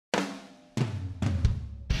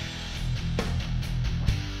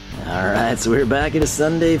Alright, so we're back at a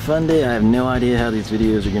Sunday fun day. I have no idea how these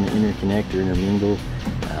videos are going to interconnect or intermingle.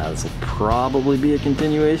 This will probably be a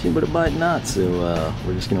continuation, but it might not, so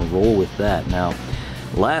we're just going to roll with that. Now,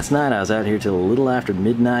 last night I was out here till a little after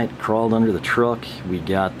midnight, crawled under the truck. We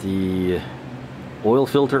got the oil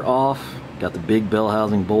filter off, got the big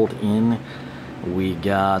Bellhousing bolt in, we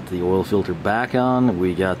got the oil filter back on,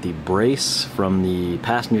 we got the brace from the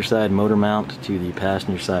passenger side motor mount to the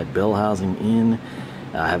passenger side bell housing in.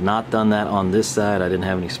 I have not done that on this side. I didn't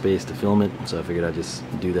have any space to film it, so I figured I'd just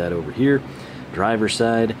do that over here. Driver's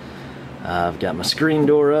side. I've got my screen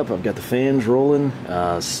door up. I've got the fans rolling.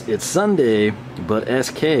 It's Sunday, but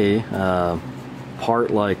SK,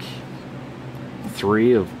 part like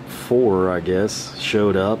 3 of 4, I guess,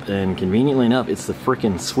 showed up, and conveniently enough, it's the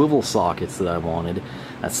frickin' swivel sockets that I wanted.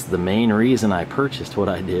 That's the main reason I purchased what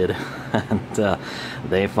I did. And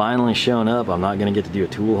they finally shown up. I'm not going to get to do a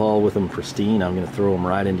tool haul with them pristine. I'm going to throw them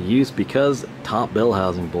right into use because top bell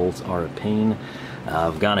housing bolts are a pain.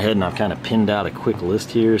 I've gone ahead and I've kind of pinned out a quick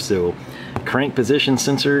list here. So crank position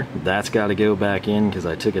sensor, that's got to go back in because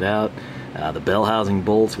I took it out. The bell housing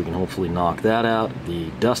bolts, we can hopefully knock that out.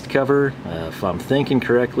 The dust cover, if I'm thinking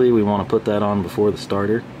correctly, we want to put that on before the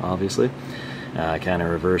starter, obviously. Kind of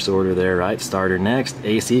reverse order there, right? Starter next.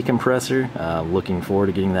 AC compressor, looking forward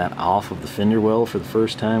to getting that off of the fender well for the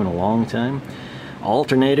first time in a long time.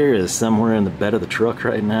 Alternator is somewhere in the bed of the truck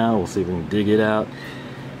right now. We'll see if we can dig it out.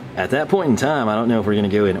 At that point in time, I don't know if we're going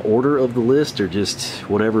to go in order of the list or just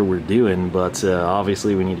whatever we're doing, but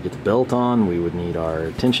obviously we need to get the belt on. We would need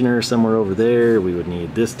our tensioner somewhere over there. We would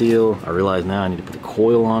need this deal. I realize now I need to put the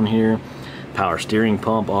coil on here. Power steering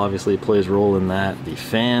pump obviously plays a role in that. The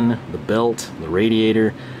fan, the belt, the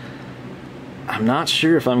radiator. I'm not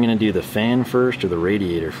sure if I'm going to do the fan first or the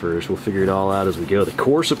radiator first. We'll figure it all out as we go. The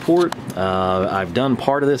core support, I've done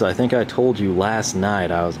part of this. I think I told you last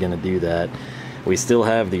night I was going to do that. We still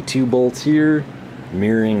have the 2 bolts here,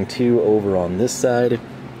 mirroring 2 over on this side.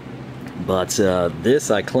 But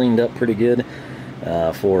this I cleaned up pretty good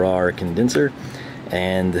for our condenser.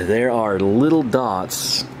 And there are little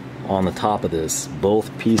dots on the top of this,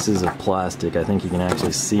 both pieces of plastic. I think you can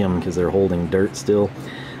actually see them because they're holding dirt still,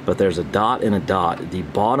 but there's a dot and a dot. The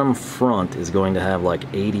bottom front is going to have like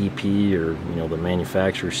ADP or the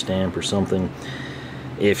manufacturer's stamp or something.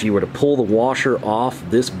 If you were to pull the washer off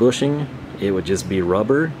this bushing, it would just be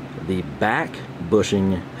rubber. The back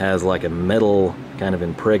bushing has like a metal kind of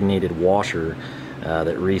impregnated washer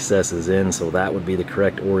that recesses in, so that would be the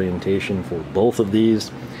correct orientation for both of these.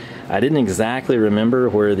 I didn't exactly remember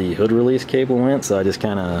where the hood release cable went, so I just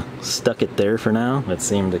kind of stuck it there for now. It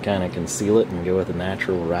seemed to kind of conceal it and go with the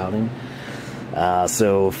natural routing.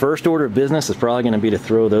 So first order of business is probably going to be to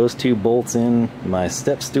throw those 2 bolts in. My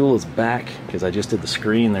step stool is back because I just did the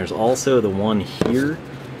screen. There's also the one here,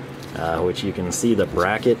 which you can see the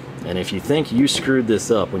bracket. And if you think you screwed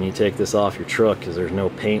this up when you take this off your truck because there's no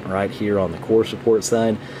paint right here on the core support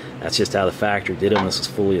side, that's just how the factory did them. This was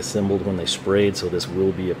fully assembled when they sprayed, so this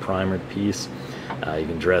will be a primered piece. You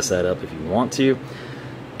can dress that up if you want to.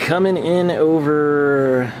 Coming in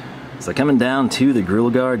over, so coming down to the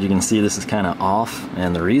grill guard, you can see this is kind of off,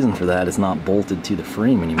 and the reason for that is not bolted to the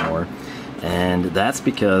frame anymore. And that's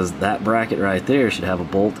because that bracket right there should have a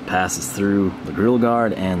bolt that passes through the grill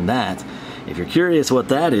guard, and that, if you're curious what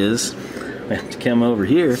that is, we have to come over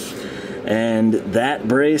here. And that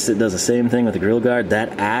brace, it does the same thing with the grill guard.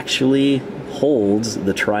 That actually holds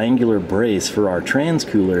the triangular brace for our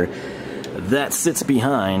transcooler that sits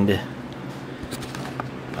behind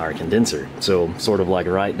our condenser. So sort of like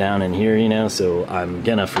right down in here, so I'm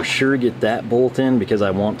gonna for sure get that bolt in because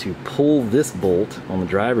I want to pull this bolt on the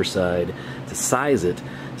driver's side to size it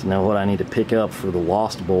to know what I need to pick up for the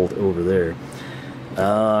lost bolt over there.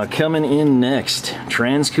 Coming in next,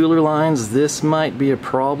 transcooler lines. This might be a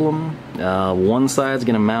problem. One side's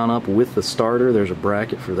going to mount up with the starter. There's a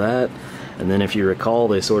bracket for that. And then if you recall,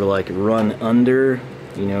 they sort of like run under,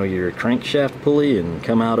 your crankshaft pulley and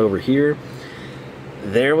come out over here.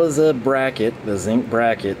 There was a bracket, the zinc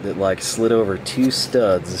bracket, that like slid over 2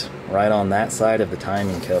 studs right on that side of the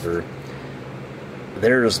timing cover.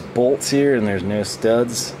 There's bolts here and there's no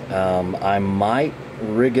studs. I might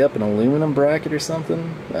rig up an aluminum bracket or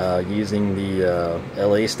something using the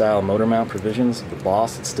LA style motor mount provisions of the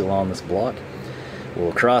Boss that's still on this block.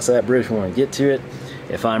 We'll cross that bridge when we get to it.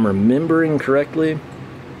 If I'm remembering correctly,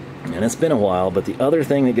 and it's been a while, but the other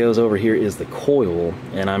thing that goes over here is the coil,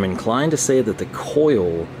 and I'm inclined to say that the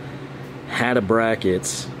coil had a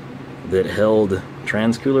bracket that held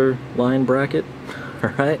transcooler line bracket.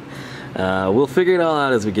 Alright, we'll figure it all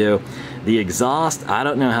out as we go. The exhaust, I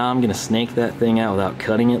don't know how I'm going to snake that thing out without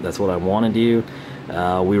cutting it. That's what I want to do.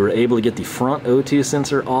 We were able to get the front O2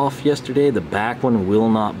 sensor off yesterday. The back one will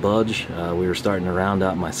not budge. We were starting to round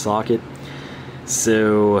out my socket.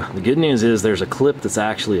 So the good news is there's a clip that's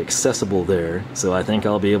actually accessible there. So I think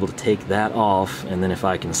I'll be able to take that off, and then if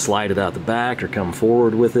I can slide it out the back or come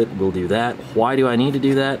forward with it, we'll do that. Why do I need to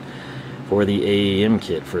do that? For the AEM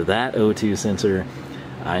kit, for that O2 sensor,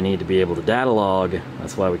 I need to be able to data log.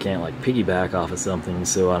 That's why we can't like piggyback off of something.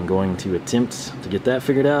 So I'm going to attempt to get that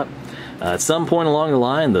figured out. At some point along the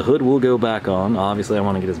line, the hood will go back on. Obviously, I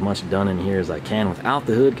want to get as much done in here as I can without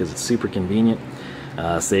the hood because it's super convenient.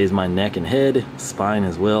 Saves my neck and head, spine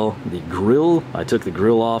as well. The grill, I took the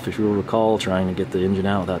grill off, if you will recall, trying to get the engine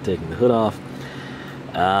out without taking the hood off.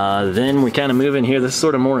 Then we kind of move in here. This is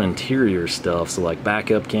sort of more interior stuff, so like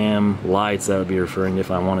backup cam, lights, that would be referring to if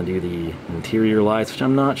I want to do the interior lights, which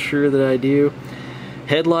I'm not sure that I do.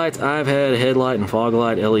 Headlights, I've had headlight and fog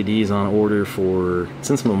light LEDs on order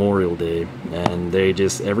since Memorial Day, and they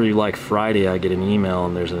just, every like Friday I get an email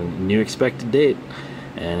and there's a new expected date,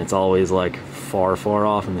 and it's always like far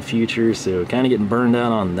off in the future, so kind of getting burned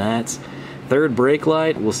out on that. Third brake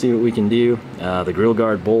light, we'll see what we can do. The grill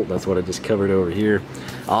guard bolt, that's what I just covered over here.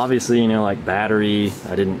 Obviously, you know, like battery,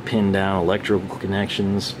 I didn't pin down electrical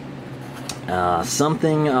connections.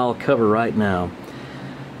 Something I'll cover right now.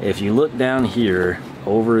 If you look down here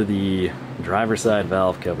over the driver's side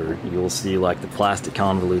valve cover, you'll see like the plastic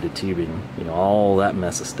convoluted tubing, you know, all that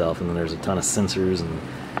mess of stuff, and then there's a ton of sensors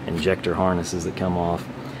and injector harnesses that come off.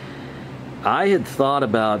 I had thought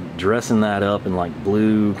about dressing that up in like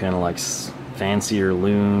blue, kind of like fancier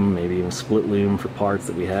loom, maybe even split loom for parts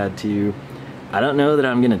that we had to. I don't know that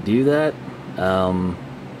I'm gonna do that.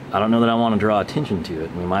 I don't know that I want to draw attention to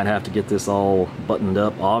it. We might have to get this all buttoned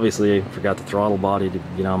up. Obviously, I forgot the throttle body to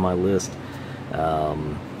get on my list.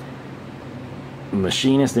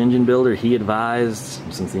 Machinist engine builder, he advised,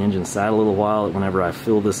 since the engine sat a little while, that whenever I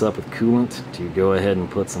fill this up with coolant, to go ahead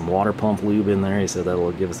and put some water pump lube in there. He said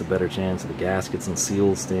that'll give us a better chance of the gaskets and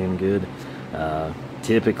seals staying good.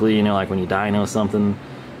 Typically, you know, like when you dyno something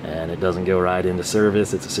and it doesn't go right into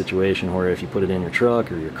service, it's a situation where if you put it in your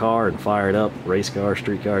truck or your car and fire it up, race car,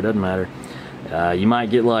 street car, doesn't matter, you might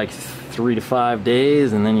get like 3 to 5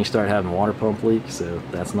 days and then you start having water pump leaks, so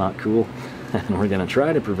that's not cool. And we're going to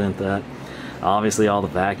try to prevent that. Obviously all the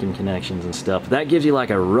vacuum connections and stuff. That gives you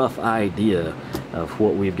like a rough idea of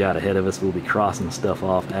what we've got ahead of us. We'll be crossing stuff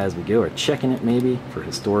off as we go, or checking it maybe for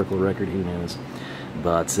historical record, who knows.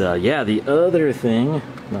 But yeah, the other thing,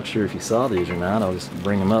 not sure if you saw these or not, I'll just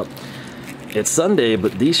bring them up. It's Sunday,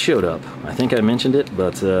 but these showed up. I think I mentioned it,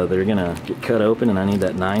 but they're gonna get cut open and I need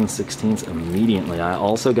that 9/16 immediately. I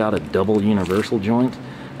also got a double universal joint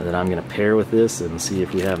that I'm gonna pair with this and see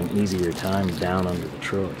if we have an easier time down under the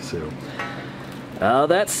truck. So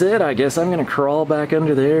that said, I guess I'm gonna crawl back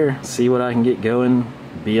under there, see what I can get going,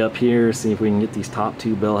 be up here, see if we can get these top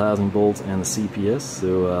 2 Bellhousing bolts and the CPS.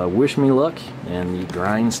 So wish me luck, and the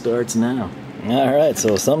grind starts now. Alright,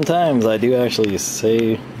 so sometimes I do actually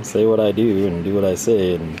say what I do and do what I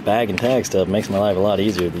say, and bag and tag stuff makes my life a lot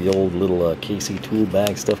easier. The old little KC tool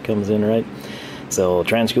bag stuff comes in, right? So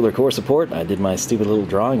transcooler core support, I did my stupid little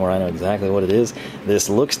drawing where I know exactly what it is. This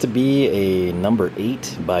looks to be a number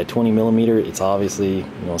 8 by 20 millimeter. It's obviously,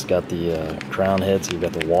 you know, it's got the crown head, so you've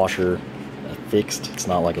got the washer fixed. It's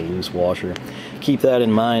not like a loose washer. Keep that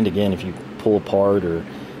in mind, again, if you pull apart or,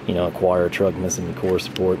 you know, acquire a truck missing the core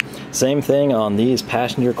support. Same thing on these,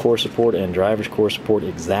 passenger core support and driver's core support,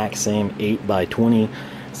 exact same 8 by 20.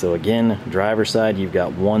 So again, driver's side, you've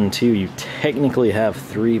got 1, 2. You technically have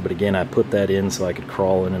 3, but again, I put that in so I could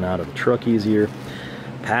crawl in and out of the truck easier.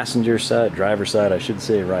 Passenger side, driver's side, I should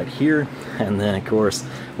say right here. And then, of course,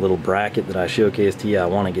 a little bracket that I showcased to you. I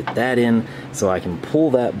want to get that in so I can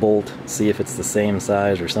pull that bolt, see if it's the same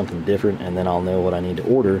size or something different, and then I'll know what I need to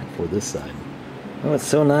order for this side. Oh, it's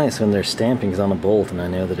so nice when there's stampings on a bolt and I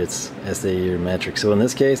know that it's SAE or metric. So in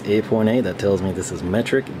this case, 8.8, that tells me this is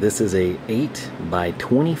metric. This is a 8 by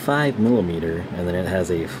 25 millimeter, and then it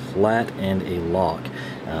has a flat and a lock.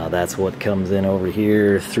 That's what comes in over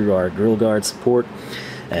here through our grill guard support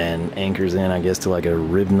and anchors in, I guess, to like a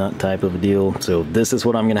rib nut type of a deal. So this is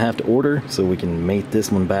what I'm gonna have to order so we can mate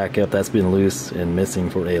this one back up. That's been loose and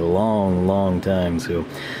missing for a long time, so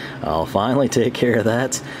I'll finally take care of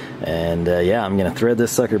that. And yeah, I'm gonna thread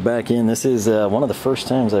this sucker back in. This is one of the first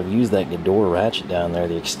times I've used that Gedore ratchet down there.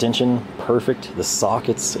 The extension, perfect. The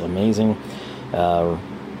socket's amazing.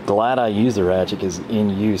 Glad I used the ratchet, because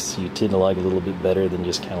in use you tend to like a little bit better than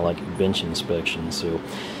just kind of like bench inspection. So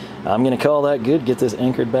I'm gonna call that good, get this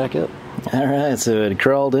anchored back up. Alright, so it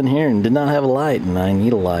crawled in here and did not have a light, and I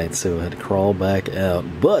need a light, so I had to crawl back out.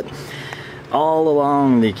 But all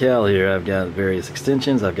along the cowl here, I've got various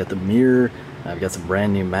extensions. I've got the mirror. I've got some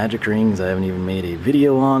brand new magic rings I haven't even made a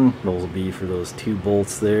video on. Those will be for those 2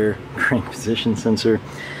 bolts there, crank position sensor.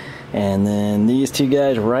 And then these 2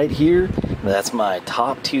 guys right here, that's my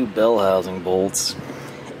top 2 Bellhousing bolts.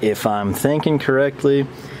 If I'm thinking correctly,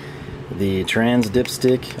 the trans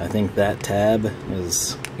dipstick, I think that tab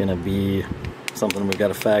is gonna be something we've got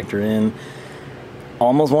to factor in.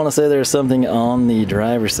 Almost want to say there's something on the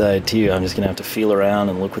driver's side too. I'm just gonna have to feel around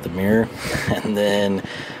and look with the mirror. And then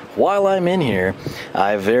while I'm in here,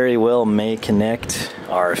 I very well may connect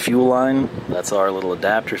our fuel line. That's our little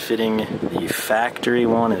adapter fitting. The factory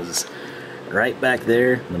one is right back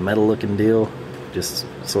there, the metal looking deal. Just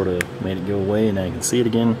sort of made it go away and now you can see it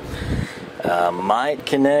again. Might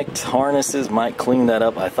connect harnesses, might clean that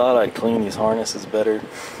up. I thought I'd clean these harnesses better,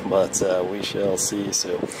 but we shall see.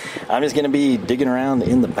 So I'm just going to be digging around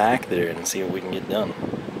in the back there and see what we can get done.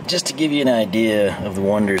 Just to give you an idea of the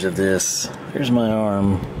wonders of this, here's my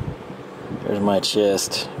arm, there's my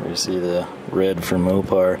chest, where you see the red from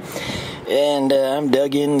Mopar. And I'm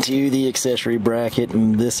dug into the accessory bracket,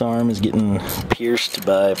 and this arm is getting pierced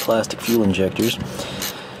by plastic fuel injectors.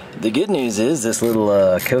 The good news is this little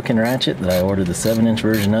Koken ratchet that I ordered the 7-inch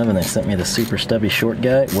version of, and they sent me the super stubby short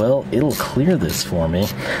guy, well, it'll clear this for me.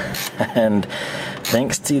 And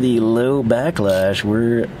thanks to the low backlash,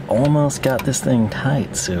 we're almost got this thing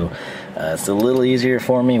tight. So it's a little easier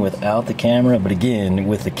for me without the camera, but again,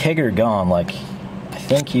 with the kegger gone, like, I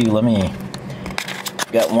think you, let me,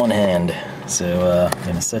 I've got one hand, so I'm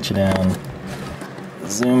gonna set you down,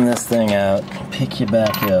 zoom this thing out, pick you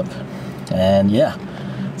back up, and yeah.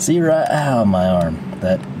 See right, ow, my arm.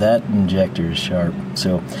 That injector is sharp.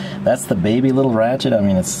 So that's the baby little ratchet. I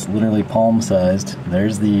mean, it's literally palm sized.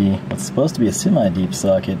 There's the, what's supposed to be a semi-deep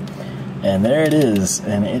socket. And there it is.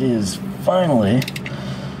 And it is finally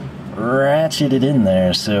ratcheted in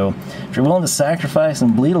there. So if you're willing to sacrifice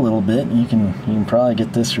and bleed a little bit, you can probably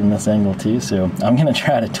get this from this angle too. So I'm gonna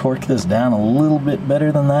try to torque this down a little bit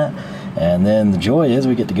better than that. And then the joy is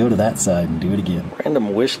we get to go to that side and do it again.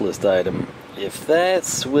 Random wish list item. If that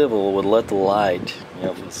swivel would let the light, you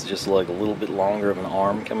know, if it's just like a little bit longer of an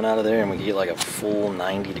arm coming out of there and we could get like a full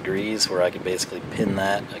 90 degrees where I could basically pin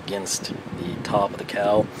that against the top of the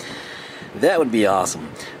cowl, that would be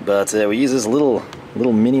awesome. But we use this little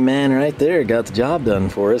mini man right there, got the job done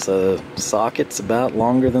for us. Socket's about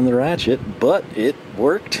longer than the ratchet, but it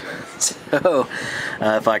worked. So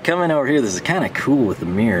if I come in over here, this is kind of cool with the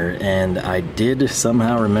mirror, and I did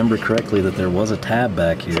somehow remember correctly that there was a tab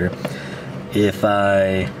back here. If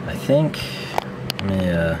I think,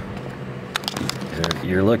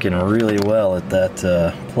 you're looking really well at that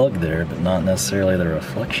plug there, but not necessarily the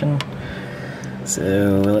reflection.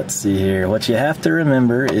 So let's see here. What you have to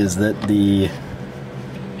remember is that the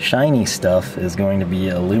shiny stuff is going to be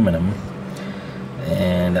aluminum,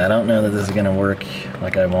 and I don't know that this is going to work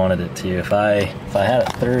like I wanted it to. If I had a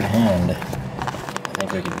third hand, I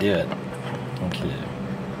think we could do it. Okay.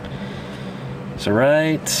 So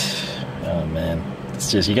oh man,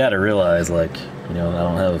 it's just, you gotta realize, like, you know, I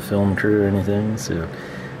don't have a film crew or anything, so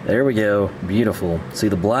there we go, beautiful. See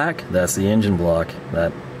the black? That's the engine block.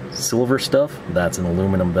 That silver stuff, that's an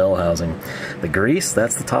aluminum bell housing. The grease,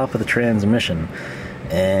 that's the top of the transmission.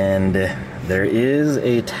 And there is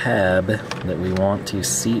a tab that we want to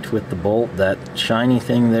seat with the bolt. That shiny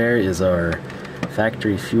thing there is our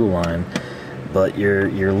factory fuel line, but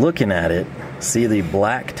you're looking at it. See the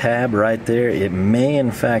black tab right there? It may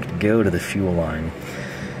in fact go to the fuel line.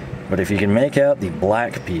 But if you can make out the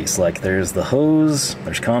black piece, like there's the hose,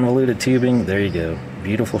 there's convoluted tubing, there you go.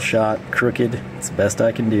 Beautiful shot, crooked, it's the best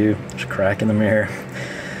I can do. There's a crack in the mirror.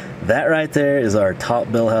 That right there is our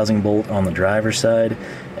top bell housing bolt on the driver's side.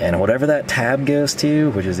 And whatever that tab goes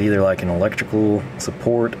to, which is either like an electrical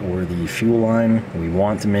support or the fuel line, we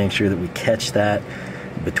want to make sure that we catch that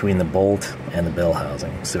between the bolt and the bell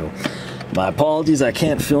housing. So my apologies, I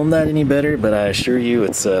can't film that any better, but I assure you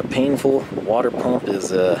it's painful. The water pump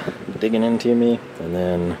is digging into me, and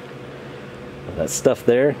then that stuff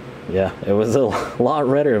there, yeah, it was a lot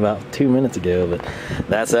redder about 2 minutes ago, but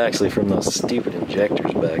that's actually from those stupid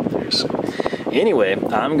injectors back there. So anyway,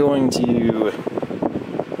 I'm going to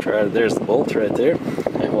try, there's the bolt right there.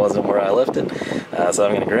 It wasn't where I left it. So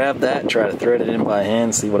I'm going to grab that, try to thread it in by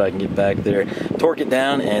hand, see what I can get back there, torque it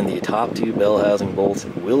down, and the top 2 bell housing bolts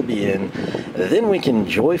will be in. Then we can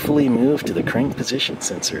joyfully move to the crank position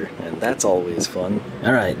sensor, and that's always fun.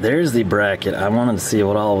 Alright, there's the bracket. I wanted to see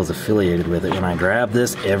what all was affiliated with it. When I grab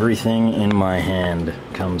this, everything in my hand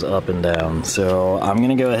comes up and down. So I'm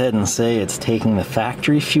going to go ahead and say it's taking the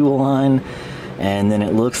factory fuel line And then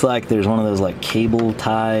it looks like there's one of those like cable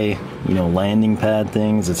tie, you know, landing pad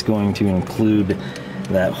things. It's going to include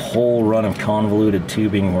that whole run of convoluted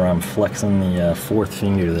tubing where I'm flexing the fourth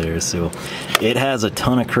finger there. So it has a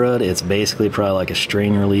ton of crud. It's basically probably like a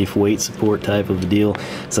strain relief weight support type of a deal.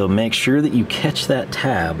 So make sure that you catch that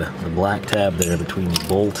tab, the black tab there between the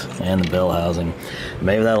bolt and the bell housing.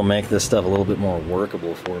 Maybe that'll make this stuff a little bit more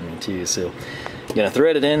workable for me too. So I'm gonna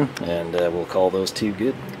thread it in and we'll call those two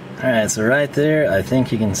good. All right, so right there, I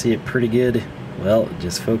think you can see it pretty good. Well,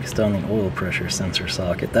 just focused on the oil pressure sensor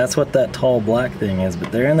socket. That's what that tall black thing is,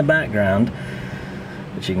 but they're in the background,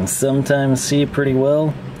 but you can sometimes see it pretty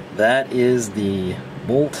well. That is the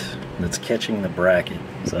bolt that's catching the bracket.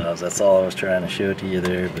 So that's all I was trying to show to you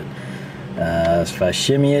there. But if I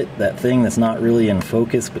shimmy it, that thing that's not really in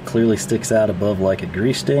focus but clearly sticks out above like a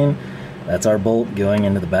grease stain, that's our bolt going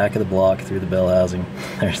into the back of the block through the bell housing.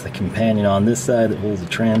 There's the companion on this side that holds the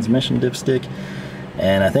transmission dipstick.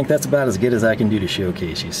 And I think that's about as good as I can do to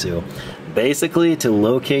showcase you. So basically, to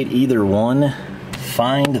locate either one,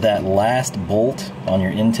 find that last bolt on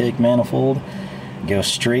your intake manifold, go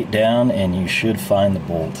straight down, and you should find the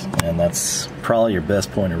bolt. And that's probably your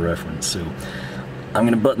best point of reference. So I'm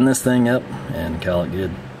gonna button this thing up and call it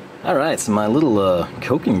good. All right, so my little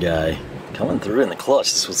Koken guy coming through in the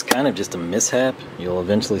clutch. This was kind of just a mishap. You'll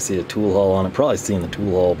eventually see a tool haul on it. Probably seen the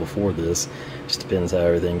tool haul before this. Just depends how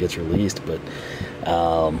everything gets released. But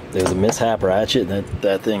there was a mishap ratchet, and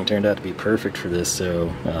that thing turned out to be perfect for this. So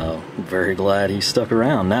very glad he stuck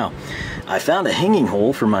around. Now, I found a hanging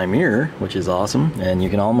hole for my mirror, which is awesome, and you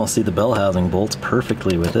can almost see the bell housing bolts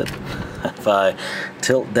perfectly with it. If I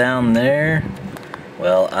tilt down there,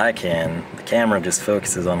 well, I can. The camera just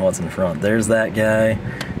focuses on what's in front. There's that guy.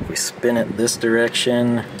 If we spin it this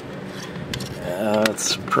direction,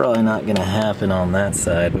 it's probably not going to happen on that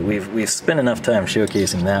side, but we've spent enough time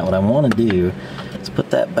showcasing that. What I want to do is put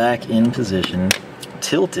that back in position,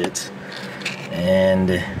 tilt it, and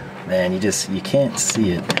man, you can't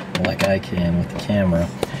see it like I can with the camera,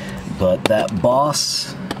 but that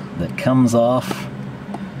boss that comes off,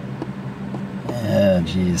 oh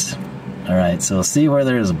geez. Alright, so see where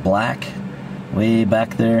there's black way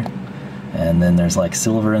back there, and then there's like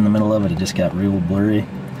silver in the middle of it. It just got real blurry.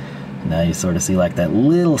 Now you sort of see like that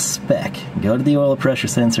little speck. Go to the oil pressure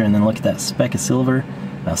sensor and then look at that speck of silver.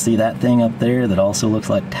 Now see that thing up there that also looks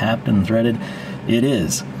like tapped and threaded? It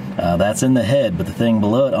is. That's in the head, but the thing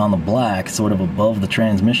below it on the black, sort of above the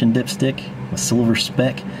transmission dipstick, the silver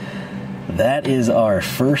speck, that is our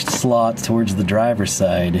first slot towards the driver's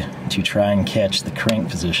side to try and catch the crank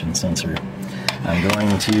position sensor. I'm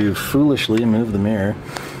going to foolishly move the mirror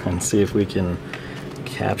and see if we can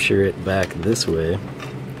capture it back this way.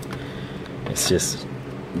 It's just,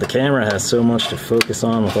 the camera has so much to focus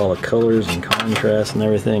on with all the colors and contrast and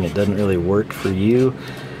everything. It doesn't really work for you,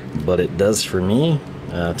 but it does for me,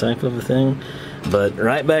 type of a thing. But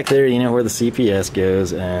right back there, you know where the CPS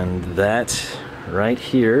goes, and that right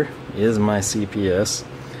here is my CPS.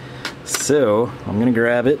 So I'm gonna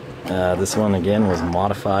grab it. This one again was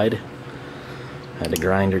modified. Had to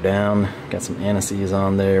grind her down, got some anti-seize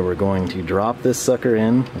on there. We're going to drop this sucker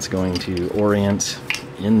in. It's going to orient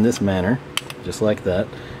in this manner, just like that.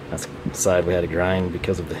 That's the side we had to grind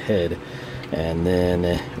because of the head. And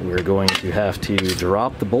then we're going to have to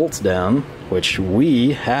drop the bolts down, which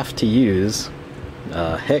we have to use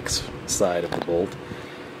hex side of the bolt.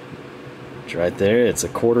 It's right there. It's a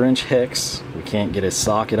 1/4 inch hex. We can't get a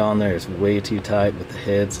socket on there. It's way too tight with the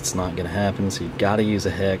heads. It's not going to happen, so you've got to use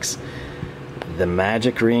a hex. The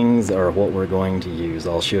magic rings are what we're going to use.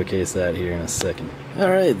 I'll showcase that here in a second.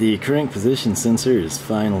 Alright, the crank position sensor is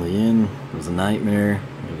finally in. It was a nightmare.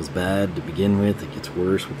 It was bad to begin with. It gets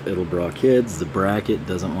worse with Edelbrock heads. The bracket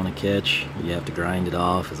doesn't want to catch. You have to grind it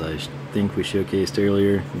off, as I think we showcased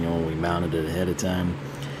earlier, you know, when we mounted it ahead of time.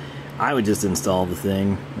 I would just install the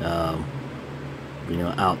thing, you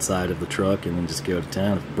know, outside of the truck and then just go to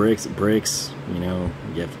town. If it breaks, you know,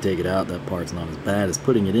 you have to take it out. That part's not as bad as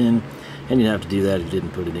putting it in. And you'd have to do that if you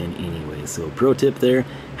didn't put it in anyway. So pro tip there,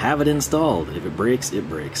 have it installed. If it breaks, it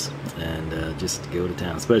breaks. And just go to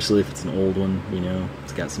town, especially if it's an old one, you know,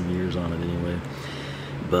 it's got some years on it anyway.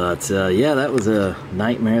 But yeah, that was a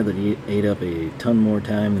nightmare that ate up a ton more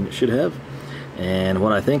time than it should have. And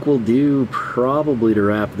what I think we'll do probably to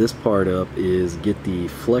wrap this part up is get the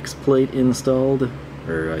flex plate installed,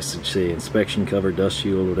 or I should say inspection cover, dust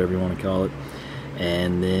shield, whatever you want to call it.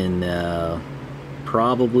 And then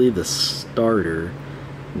probably the starter.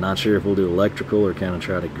 Not sure if we'll do electrical or kind of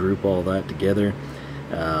try to group all that together.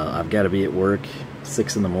 I've got to be at work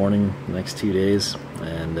 6 in the morning the next 2 days,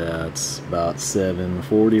 and it's about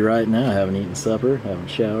 7:40 right now. I haven't eaten supper, haven't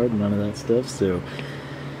showered, none of that stuff, so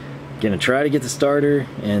gonna try to get the starter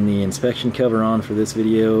and the inspection cover on for this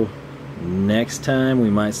video. Next time we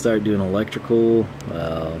might start doing electrical,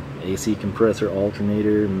 AC compressor,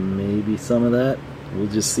 alternator, maybe some of that. We'll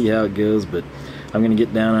just see how it goes, but I'm gonna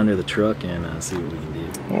get down under the truck and see what we can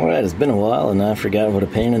do. Alright, it's been a while and I forgot what a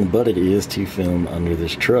pain in the butt it is to film under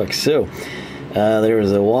this truck. So there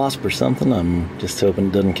was a wasp or something. I'm just hoping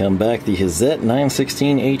it doesn't come back. The Hazette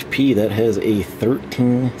 916 HP, that has a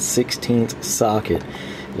 13/16 socket.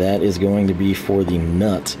 That is going to be for the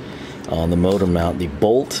nut on the motor mount. The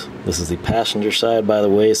bolt, this is the passenger side by the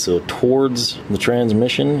way, so towards the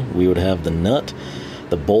transmission we would have the nut.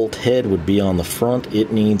 The bolt head would be on the front.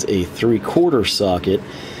 It needs a 3/4 socket,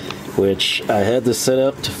 which I had this set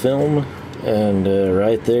up to film, and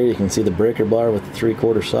right there you can see the breaker bar with the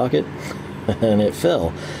 3/4 socket, and it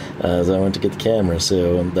fell as I went to get the camera.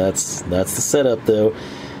 So that's the setup though.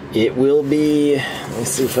 It will be,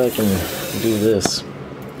 let's see if I can do this,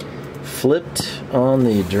 flipped on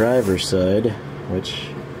the driver's side, which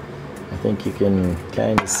I think you can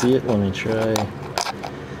kind of see it. Let me try.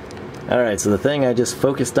 Alright, so the thing I just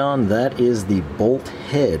focused on, that is the bolt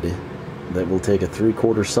head that will take a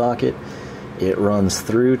 3/4 socket. It runs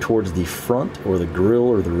through towards the front or the grill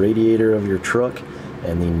or the radiator of your truck,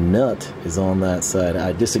 and the nut is on that side.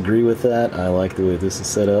 I disagree with that. I like the way this is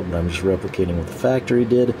set up, but I'm just replicating what the factory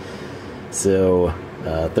did. So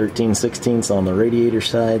 13/16 on the radiator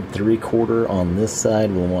side, 3/4 on this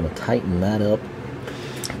side. We'll want to tighten that up.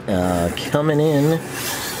 Coming in,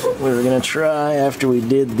 we were going to try, after we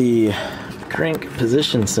did the crank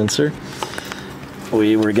position sensor,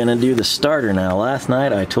 we were going to do the starter. Now last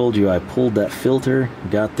night I told you I pulled that filter,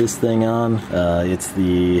 got this thing on. It's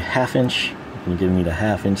the 1/2 inch, you can need a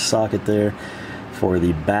 1/2 inch socket there for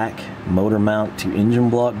the back motor mount to engine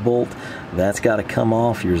block bolt. That's got to come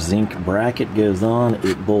off. Your zinc bracket goes on,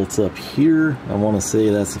 it bolts up here. I want to say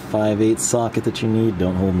that's a 5/8 socket that you need,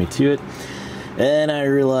 don't hold me to it. And I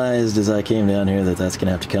realized as I came down here that that's going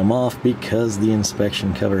to have to come off because the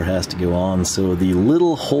inspection cover has to go on. So the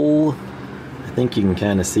little hole, I think you can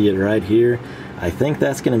kind of see it right here, I think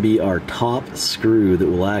that's going to be our top screw that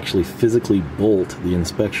will actually physically bolt the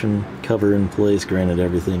inspection cover in place. Granted,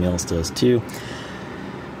 everything else does too.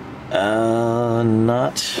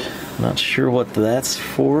 Not sure what that's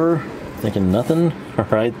for. Thinking nothing.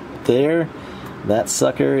 Right there, that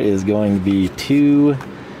sucker is going to be two.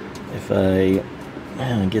 If I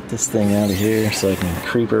get this thing out of here so I can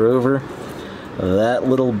creep her over, that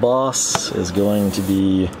little boss is going to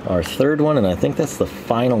be our third one, and I think that's the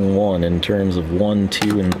final one in terms of 1,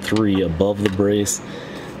 2, and 3 above the brace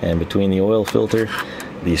and between the oil filter.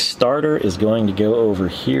 The starter is going to go over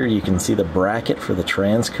here. You can see the bracket for the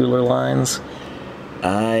transcooler lines.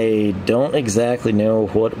 I don't exactly know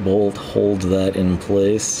what bolt holds that in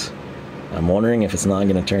place. I'm wondering if it's not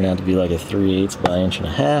going to turn out to be like a 3/8 by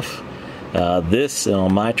 1.5 inch. This,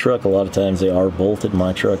 on my truck, a lot of times they are bolted.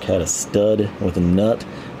 My truck had a stud with a nut.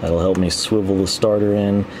 That'll help me swivel the starter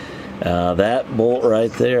in. That bolt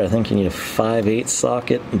right there, I think you need a 5/8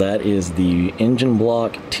 socket. That is the engine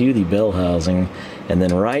block to the bell housing. And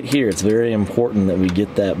then right here, it's very important that we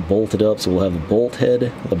get that bolted up. So we'll have the bolt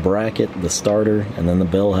head, the bracket, the starter, and then the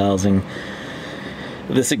bell housing.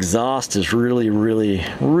 This exhaust is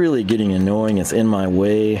really getting annoying. It's in my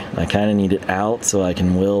way. I kind of need it out so I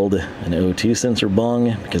can weld an O2 sensor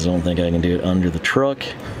bung, because I don't think I can do it under the truck.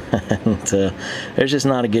 And there's just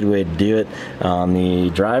not a good way to do it. On the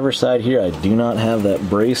driver's side here, I do not have that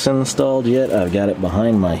brace installed yet. I've got it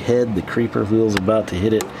behind my head. The creeper wheel's about to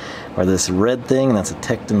hit it. Or this red thing, that's a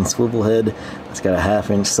Tecton swivel head. It's got a 1/2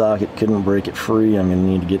 inch socket. Couldn't break it free. I'm going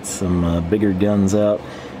to need to get some bigger guns out.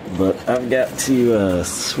 But I've got to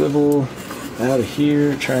swivel out of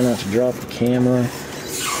here, try not to drop the camera,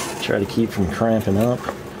 try to keep from cramping up.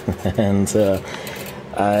 And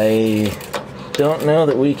I don't know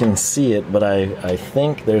that we can see it, but I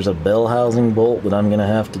think there's a bell housing bolt that I'm going to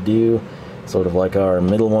have to do, sort of like our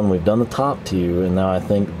middle one. We've done the top two, and now I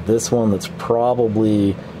think this one that's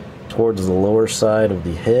probably towards the lower side of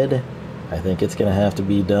the head, I think it's going to have to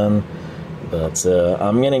be done. But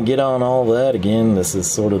I'm going to get on all that. Again, this is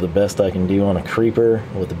sort of the best I can do on a creeper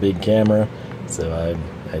with a big camera. So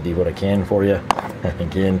I do what I can for you.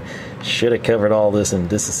 Again, should have covered all this in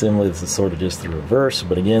disassembly. This is sort of just the reverse.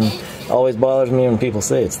 But again, always bothers me when people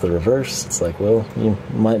say it's the reverse. It's like, well, you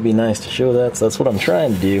might be nice to show that. So that's what I'm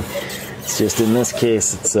trying to do. It's just in this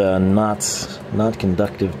case, it's not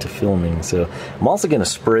conductive to filming. So I'm also going to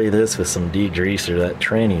spray this with some degreaser. That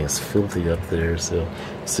tranny is filthy up there, so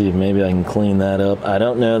see if maybe I can clean that up. I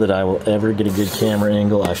don't know that I will ever get a good camera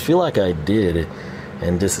angle. I feel like I did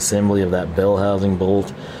in disassembly of that bell housing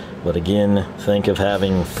bolt. But again, think of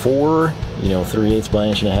having 4, 3/8 by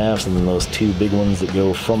 1.5 and then those 2 big ones that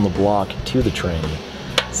go from the block to the tranny.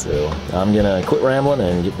 So I'm gonna quit rambling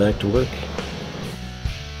and get back to work.